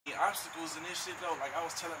obstacles and this shit though, like I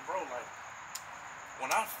was telling bro, like when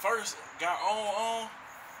I first got on,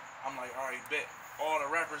 I'm like, all right, bet all the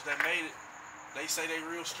rappers that made it, they say they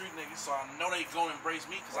real street niggas, so I know they gonna embrace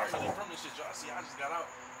me because I'm really from this shit. Y'all see, I just got out.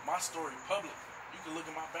 My story public. You can look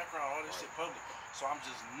at my background, all this shit public. So I'm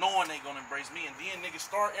just knowing they gonna embrace me, and then niggas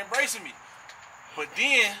start embracing me. But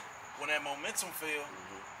then when that momentum fell,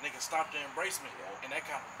 niggas stopped to embrace me, and that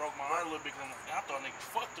kind of broke my heart a little bit. Cause I'm like, I thought niggas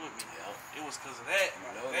fucked with me. It was cause of that.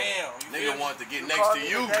 Like, damn, nigga wanted to get next to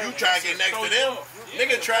you. You try to get next to them.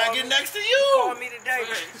 Nigga try to get next to you. You called me today.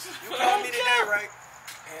 You called me today, right?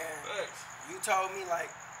 And you told me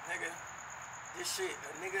like, nigga, this shit, a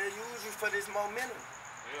nigga use you for this momentum.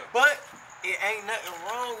 But it ain't nothing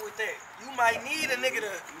wrong with that. You might need a nigga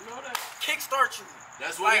to kickstart you.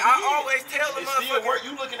 That's what like I always tell the motherfucker. Work.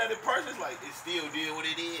 You looking at it personally like it still did what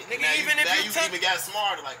it is. Nigga, now even if you took, even got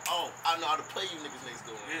smarter, like, oh, I know how to play you niggas next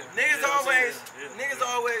door. Niggas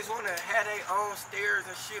always wanna have their own stairs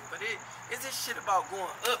and shit, but it's this shit about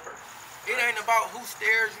going upper. It ain't about who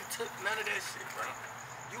stairs you took, none of that shit, bro.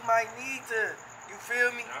 You might need to, you feel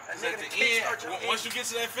me? A nigga to kickstart your once you get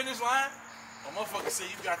to that finish line, a motherfucker say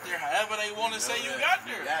you got there however they want to say you got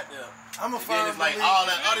there. I'm a fan of like all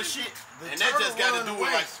that other shit, and that just got to do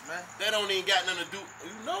with like, that don't even got nothing to do,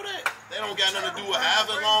 you know that? They don't got nothing to do with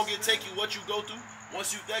however long it take you, what you go through.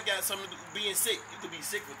 Once you, that got something to do with being sick. You could be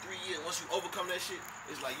sick for 3 years. Once you overcome that shit,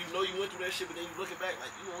 it's like, you know you went through that shit, but then you looking back,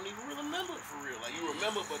 like, you don't even really remember it for real. Like, you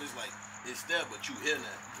remember, but it's like, it's there, but you here now.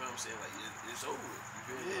 You know what I'm saying? Like, it's over with.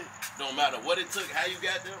 You feel me? Don't matter what it took, how you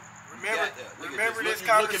got there. Remember this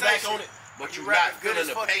conversation. Looking back on it, but you're not feeling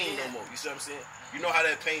the pain no more. You see what I'm saying? You know how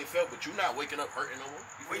that pain felt, but you're not waking up hurting no more.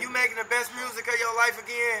 When you making the best music of your life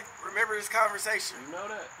again, remember this conversation. You know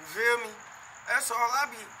that. You feel me? That's all I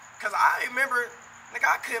be. Because I remember, nigga,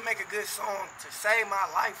 I couldn't make a good song to save my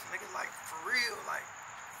life, nigga, like, for real. Like,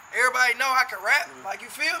 everybody know I can rap, like, you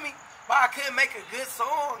feel me? But I couldn't make a good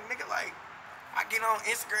song, nigga, like, I get on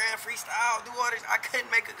Instagram, freestyle, do all this, I couldn't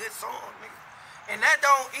make a good song, nigga. And that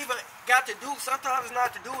don't even got to do, sometimes it's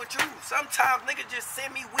not to do with you. Sometimes niggas just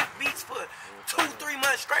send me weak beats for 2-3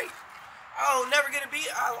 months straight. I don't never get a beat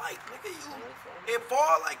I like, nigga. It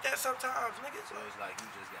fall like that sometimes, nigga. So it's like you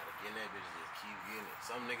just gotta get in that bitch and just keep getting it.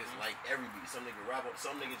 Some niggas like every beat, some niggas rap up,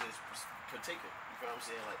 some niggas just particular. You feel what I'm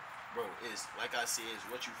saying? Like, bro, it's like I said, it's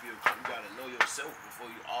what you feel. You gotta know yourself before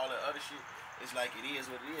you all that other shit. It's like it is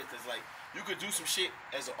what it is. Cause like you could do some shit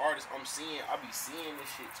as an artist. I be seeing this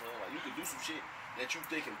shit, man. Like you could do some shit that you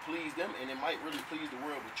think can please them, and it might really please the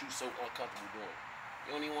world, but you so uncomfortable doing. You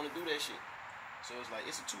don't even want to do that shit. So it's like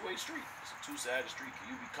it's a two-way street. It's a two-sided street.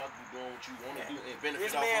 Can you be comfortable doing what you want to do and benefit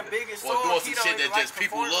off of it, or doing some shit that just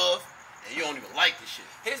people love and you don't even like the shit?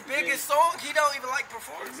 His biggest song, he don't even like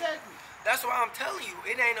performing. Exactly. That's why I'm telling you,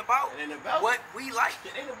 it ain't about what we like.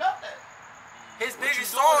 It ain't about that. His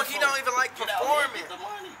biggest song, he don't even like performing.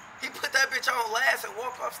 He put that bitch on last and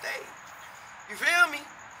walk off stage. You feel me?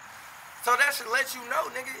 So that should let you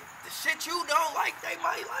know, nigga, the shit you don't like, they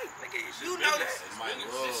might like, nigga. You know that.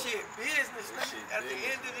 This shit business, nigga. At the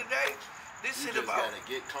end of the day, this shit about. You just gotta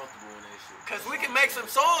get comfortable in that shit. Cause we can make some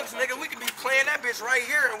songs, nigga. We can be playing that bitch right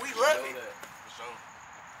here and we love it.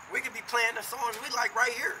 We can be playing the songs we like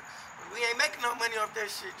right here. But we ain't making no money off that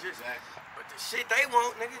shit, just. But the shit they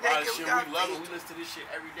want, nigga, they we love it. We listen to this shit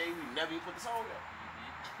every day. We never even put the song out.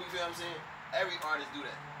 You feel what I'm saying? Every artist do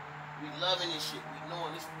that. We loving this shit. We knowing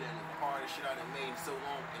this is the hardest shit I done made so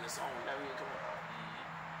long, and the song never even come out.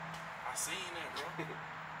 I seen that, bro.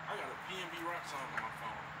 I got a PNB Rock song on my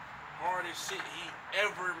phone. Hardest shit he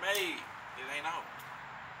ever made. It ain't out.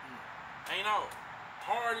 Ain't out.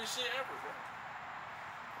 Hardest shit ever, bro.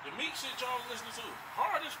 The Meek shit y'all listening to,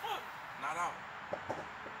 hard as fuck. Not out.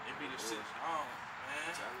 It be the shit. Oh,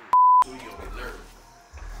 man. Who you gonna get nervous?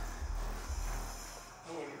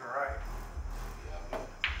 He ain't even right.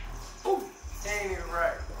 Ooh, he ain't even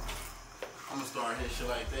right. I'm gonna start hitting shit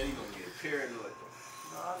like that. He gonna get paranoid.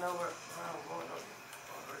 No, I know where I'm going on.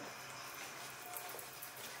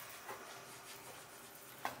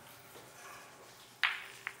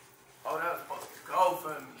 Oh, that was supposed to go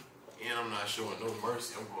for me. And I'm not showing no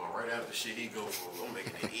mercy. I'm going right after shit he go for. I'm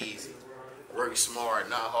making it easy. Work smart,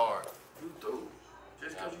 not hard. You do.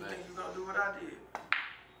 Just because you think you gonna do what I did.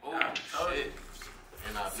 Oh, shit.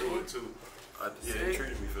 And I do it too. Yeah, they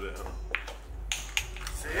treated me for that, huh?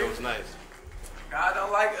 That was nice. God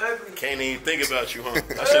don't like ugly. Can't even think about you, huh?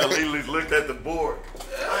 I should have literally looked at the board.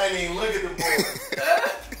 I ain't even look at the board.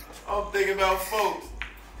 I'm thinking about folks.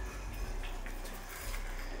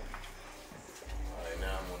 Alright,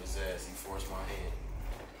 now I'm on his ass. He forced my hand.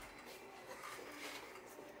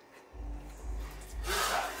 He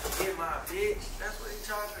tried to get my bitch. That's what he tried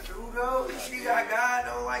y'all can do though. She got God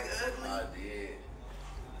don't like ugly. I did.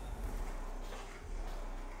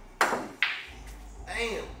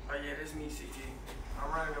 Damn. Oh yeah, this me, CT. I'm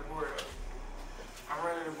running the board up. I'm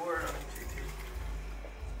running the board up, CT.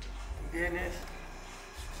 You getting this?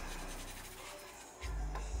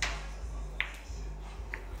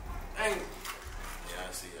 Dang. Yeah, I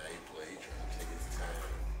see how he play. He trying to take his time.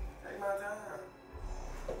 Take my time.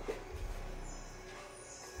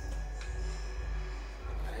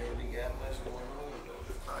 I ain't really got much going on though.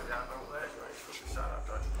 Oh, y'all know that. You ain't supposed to shot out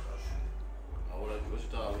there. Oh, what you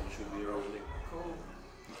thought I was gonna shoot me over nigga? Cool.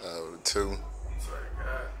 2. Swear to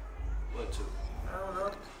God. What two? I don't know.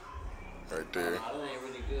 Right there. Nah, that ain't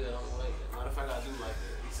really good. I don't like that. Matter of fact, I do like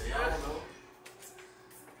that. He say, I don't know.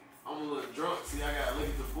 I'm a little drunk. See, I gotta look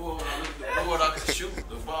at the board. When I look at the board, I can shoot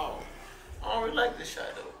the ball. I don't really like this shot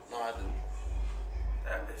though. No, I do.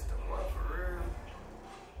 That bitch the one for real.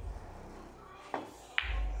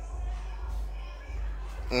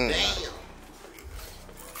 Damn.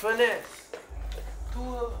 Finesse. Two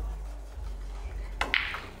of them.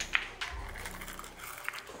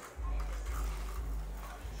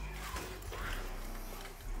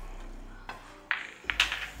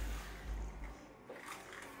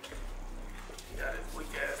 Got this weak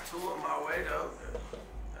ass two on my way though.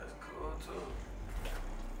 That's cool too.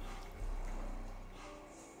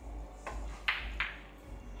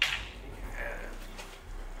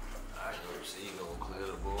 I don't see you gonna clear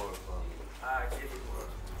the board for me. I give you one.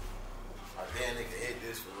 My damn nigga hit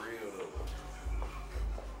this for real though.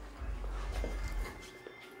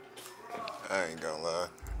 I ain't gonna lie.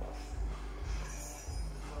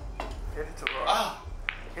 Hit it too hard. Ah!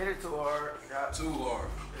 Hit it too hard. Got Too hard.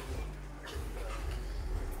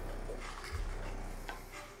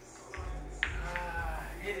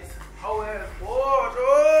 Hit it. Whole ass board,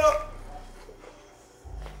 dog.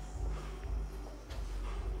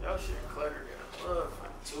 Your shit cluttered in a mug.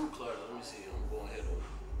 Too cluttered. Let me see. I'm going ahead of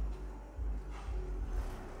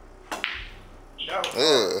That was hard.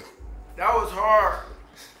 Yeah. That was hard.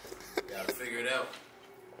 Gotta figure it out.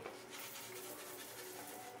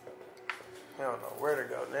 I don't know where to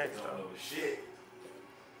go next Oh though. shit.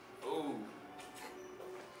 Ooh.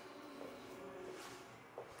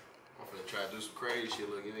 I'm finna try to do some crazy shit.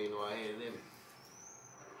 Look, you ain't know I had it in me.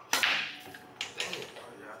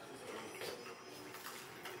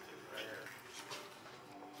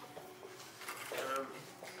 Damn.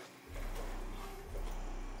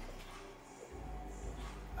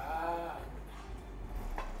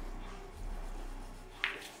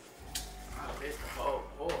 I missed the whole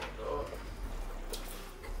board, dog.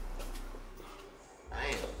 Damn,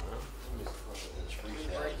 man. Let me see this free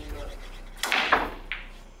shot. Breaking up.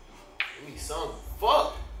 Give me some.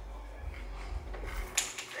 Fuck.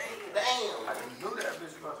 I Damn. didn't do that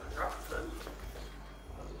bitch about to drop it.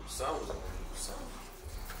 Some was gonna do something.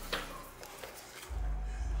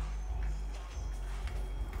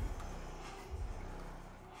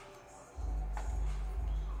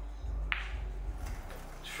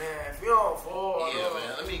 Man, if you don't fall, Yeah,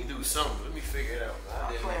 man. Let me do something. Let me figure it out. I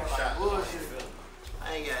I'm didn't playing even like shot. bullshit. I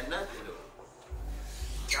ain't got nothing though.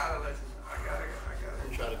 Gotta let you. I gotta.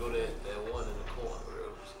 I'm trying to go that one in the corner.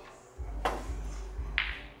 Real.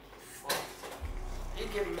 Fuck. He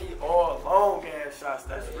giving me all long ass shots.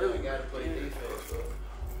 That's Yeah, really you gotta play defense, bro.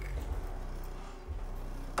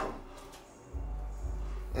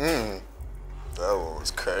 That one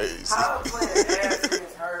was crazy. How I'm playing ass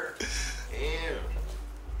against her. Damn.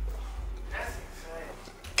 That's insane.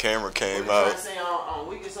 Camera came What you trying out. to say on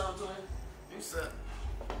weak or something to him? You suck.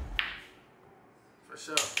 For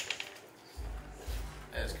sure.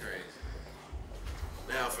 That's crazy.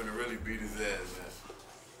 Now I'm finna really beat his ass, man.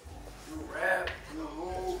 You rap, you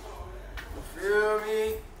move, you feel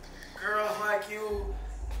me? Girls like you,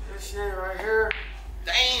 this shit right here,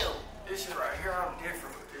 Damn. this shit right here, I'm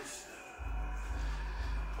different with this shit.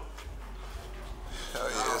 Oh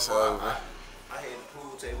yeah, it's Bro, over. I had the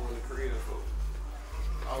pool table in the crib for.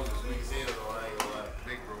 I was just weak as hell though, I ain't gonna lie.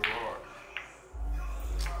 Big bro hard.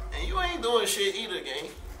 And you ain't doing shit either, gang.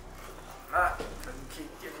 Not, because you keep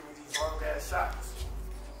giving me these long ass shots.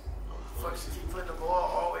 Fuck, you keep putting the ball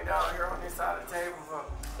all the way down here on this side of the table, bro.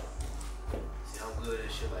 See, I'm good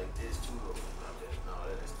at shit like this too, though. Not that. No,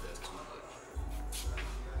 that's too much.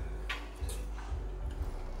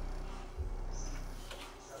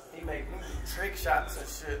 He make me do trick shots and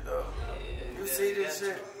shit, though. Yeah, You see this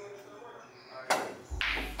shit?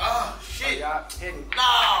 Ah, Oh, shit. y'all hit him.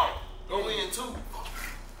 No! Go in too.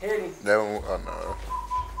 Hit him. That one, oh no.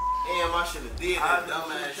 Damn, I should have did that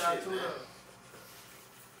dumbass shot shit, too, man. though.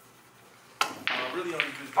 Really only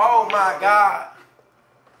just Oh my God.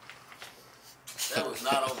 That was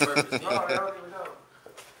not on purpose. No, I don't even know.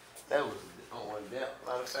 That was on one down. A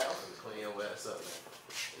lot of fouls. Clean your ass up, man.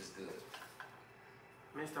 It's good.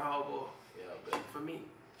 Mr. Hobo, Yeah, I bet. for me.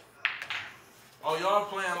 Oh, y'all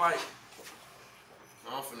playing like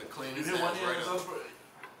I'm finna clean you this hit one ass end right and up. stuff?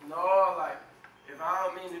 No, like, if I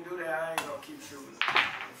don't mean to do that, I ain't gonna keep shooting.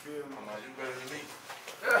 You feel me? I'm like, you better than me.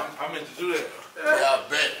 I meant to do that. Yeah, I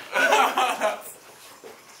bet.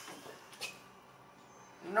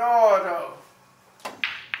 No, though.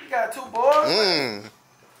 You got 2 boys?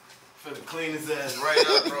 Finna clean his ass right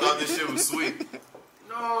up. You thought this shit was sweet.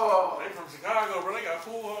 No. They from Chicago, bro. They got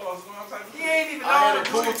pool halls and all type of He ain't even know I how had a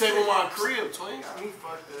to pool do this table in shit. my crib, twin. Got me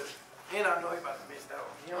fucked up. And I know he about to miss that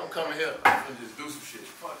one. You I'm don't coming here. I'm finna just do some shit.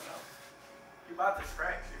 fuck no. You about to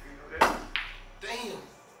scratch if you do that. Damn.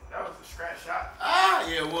 That was a scratch shot. Ah,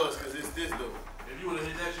 yeah, it was, because it's this though. If you would have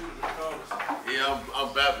hit that, you would have been coldest. Yeah, I'm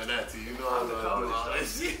bapping that to you. You know I'm gonna do all that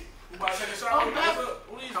shit. You about to take a shot? What's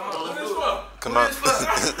up? What are you Come on, What let's is do for? Come on. Who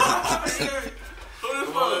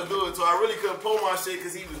this Come on, let's do it. So I really couldn't pull my shit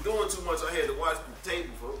because he was doing too much. I had to watch the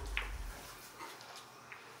table, bro.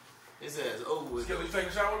 His ass over with. Skilla, you taking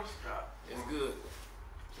a shot with us? It's good.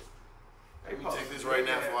 They Let me post take this right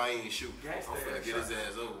now gangsta before I ain't shoot. I'm Gangsta finna ass get his shot.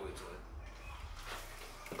 ass over with, twin.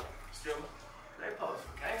 Skilla. They post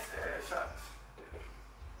gangsta ass shots.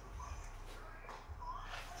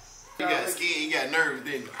 He got scared. He got nervous,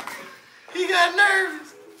 didn't he? He got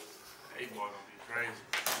nervous. Hey, boy, gonna be crazy.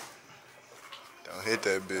 Don't hit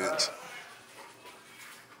that bitch.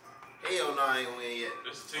 Hell no, I ain't win yet.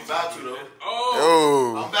 This is I'm about to, though.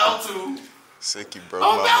 Oh! I'm Yo. about to. Sicky broke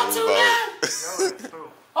I'm my about to move now. out. Yo ass through.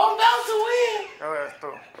 I'm about to win. Yo ass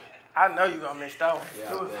through. I know you gonna miss that one.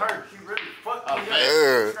 Yeah, it was I bet. hurt. You really fucked I me bet.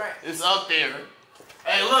 up. Scratch. It's up there.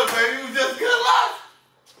 Hey, look, baby, it was just good luck.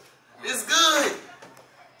 It's good.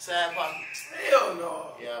 Side pocket. Hell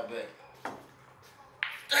no. Yeah, I bet.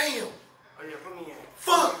 Damn. Oh yeah, put me in.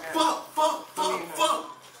 Fuck, Put me in.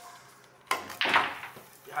 fuck.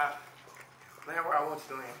 Yeah. Land where I want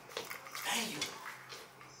you to land. Damn.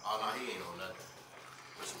 Oh, no, he ain't on nothing.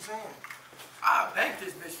 What you saying? I banked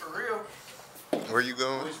this bitch for real. Where you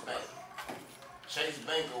going? Which bank? Chase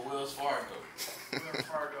Bank or Wells Fargo? Wells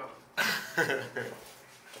Fargo.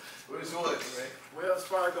 Which one, man? Wells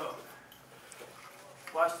Fargo.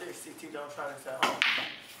 Watch this. CT don't try this at home.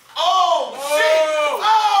 Oh, shit!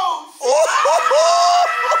 Oh,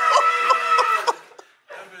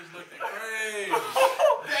 That bitch looking crazy.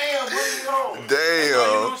 damn, bring it on. You know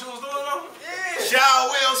Damn. what she was doing, though? Yeah. Shout out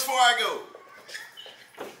Wells Fargo.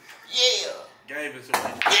 Yeah. Gave it to me.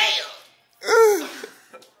 Yeah. Yeah,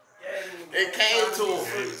 It came to him.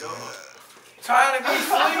 Gave it to me. trying to be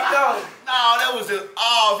sweet though. No, that was just,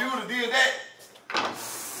 oh, if you would have did that,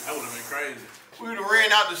 That would have been crazy. we would have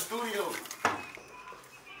ran out the studio.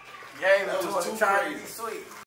 Game That to was him too trying to crazy. be sweet.